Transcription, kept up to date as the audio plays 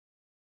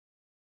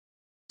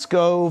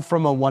go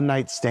from a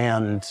one-night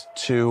stand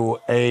to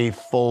a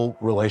full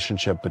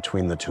relationship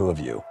between the two of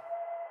you.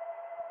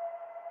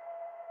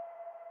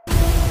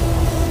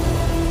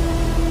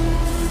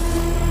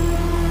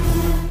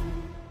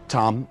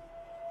 Tom,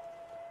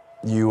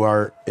 you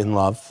are in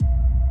love.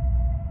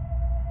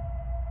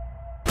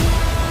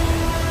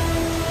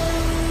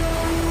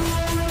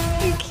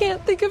 I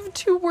can't think of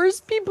two worse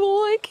people.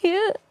 I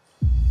can't.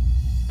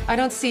 I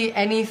don't see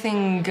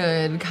anything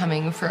good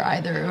coming for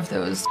either of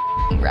those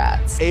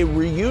rats. A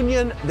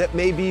reunion that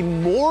may be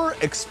more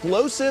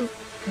explosive.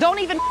 Don't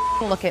even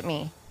look at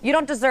me. You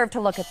don't deserve to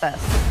look at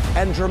this.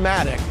 And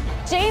dramatic.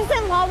 James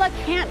and Lala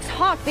can't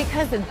talk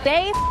because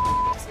they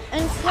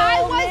until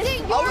I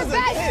wasn't your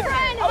best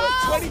friend,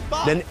 I was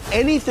 25. Than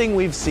anything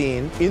we've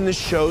seen in the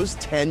show's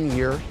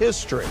 10-year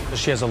history.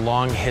 She has a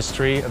long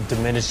history of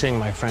diminishing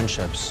my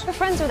friendships. You're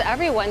friends with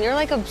everyone. You're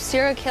like a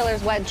serial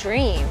killer's wet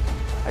dream.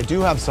 I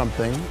do have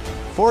something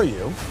for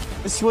you.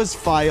 This was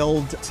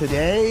filed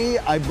today,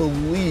 I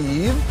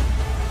believe.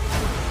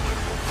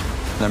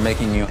 They're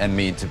making you and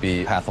me to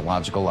be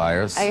pathological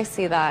liars. I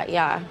see that,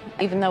 yeah.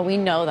 Even though we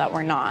know that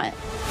we're not.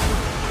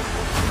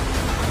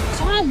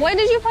 Tom, when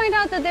did you find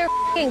out that they're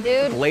f***ing,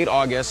 dude? Late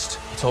August,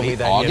 he told me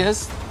that.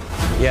 August?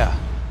 Yeah.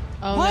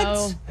 Oh, What?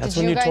 no. That's Did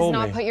when you guys told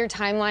not me. put your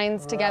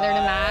timelines together to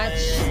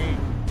match?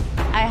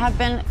 I have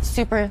been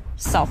super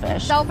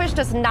selfish. Selfish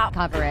does not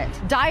cover it.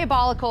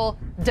 Diabolical,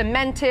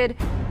 demented,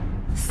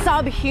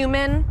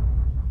 subhuman.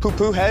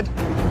 Poo-poo head.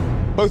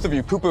 Both of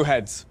you, poo-poo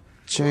heads.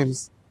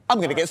 James. I'm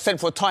gonna get sent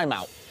for a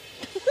timeout.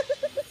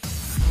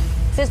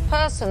 This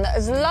person that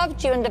has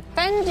loved you and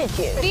defended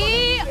you.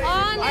 Be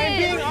honest. I'm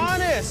being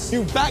honest.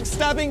 You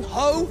backstabbing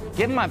hoe.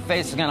 Get in my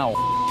face again, I'll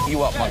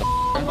you up, mother.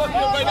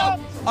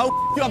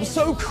 I'll you up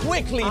so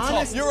quickly,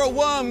 Tom. You're a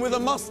worm with a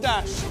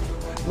mustache.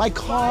 My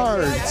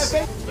cards.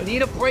 I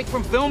need a break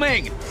from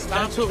filming.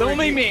 Stop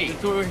filming me.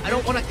 I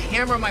don't want a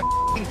camera in my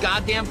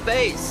goddamn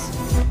face.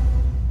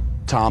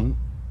 Tom,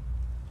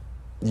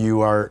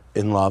 you are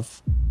in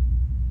love.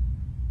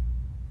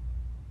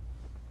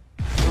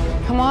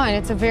 Come on,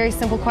 it's a very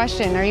simple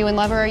question. Are you in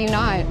love or are you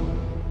not?